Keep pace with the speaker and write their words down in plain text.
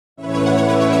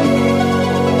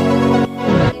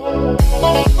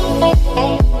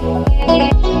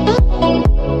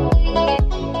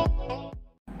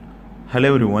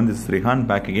Hello everyone, this is Rehan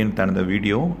back again with another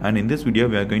video, and in this video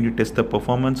we are going to test the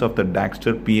performance of the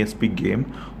Daxter PSP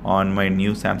game on my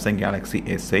new Samsung Galaxy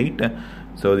S8.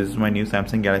 So this is my new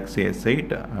Samsung Galaxy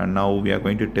S8 and now we are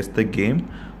going to test the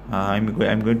game. I'm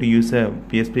going to use a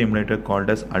PSP emulator called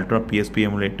as Ultra PSP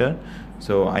Emulattor.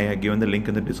 So I have given the link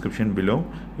in the description below.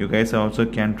 You guys also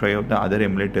can try out the other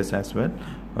emulators as well.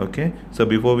 Okay, so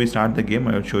before we start the game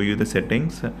I will show you the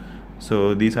settings.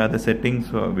 So these are the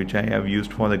settings which I have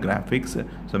used for the graphics.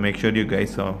 So make sure you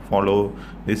guys follow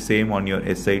the same on your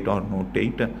S8 or Note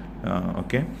 8.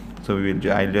 Okay, so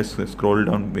I'll just scroll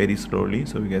down very slowly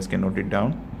so you guys can note it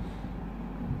down.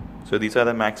 So these are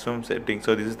the maximum settings.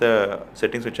 So this is the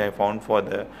settings which I found for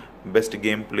the best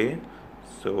gameplay.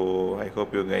 So I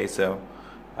hope you guys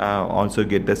also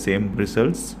get the same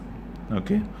results.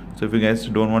 Okay, so if you guys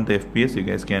don't want the FPS, you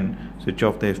guys can switch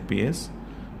off the FPS.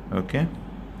 Okay,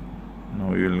 now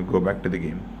we will go back to the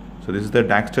game. So this is the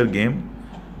Daxter game.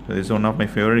 So this is one of my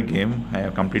favorite game. I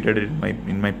have completed it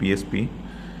in my PSP.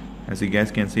 As you guys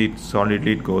can see,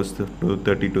 it goes to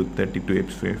 30 to 32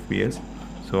 FPS.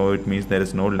 So it means there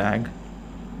is no lag.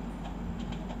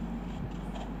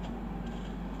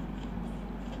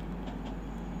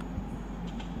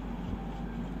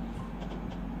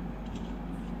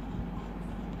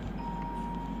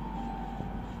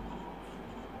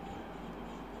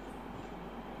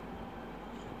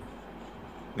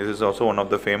 This is also one of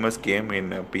the famous game in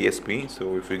PSP.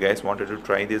 So if you guys wanted to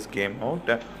try this game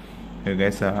out, you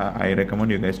guys, I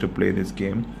recommend you guys to play this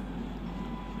game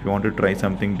if you want to try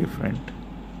something different.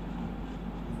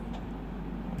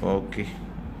 Okay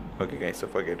guys, so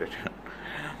forget it.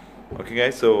 Okay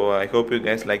guys, so I hope you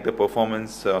guys like the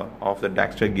performance of the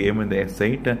Daxter game in the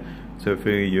S8. So if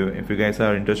you guys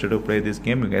are interested to play this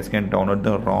game, you guys can download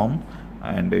the ROM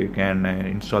and you can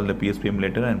install the PSP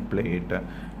emulator and play it.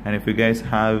 And if you guys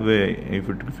have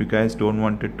if you guys don't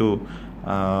wanted to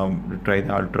try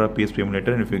the Ultra PSP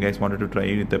emulator, and if you guys wanted to try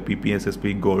it with the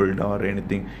PPSSPP Gold or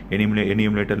anything, any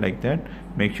emulator like that,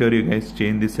 make sure you guys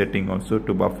change this setting also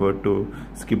to buffer to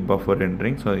skip buffer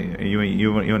rendering. So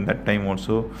even that time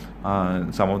also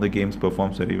some of the games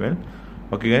performs very well.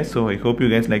 Okay guys, so I hope you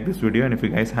guys like this video, and if you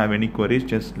guys have any queries,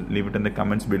 just leave it in the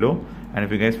comments below. And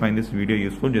if you guys find this video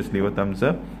useful, just leave a thumbs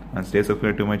up and stay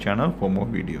subscribed to my channel for more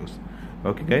videos.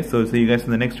 Okay guys, so see you guys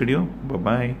in the next video.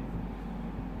 Bye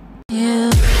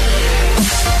bye.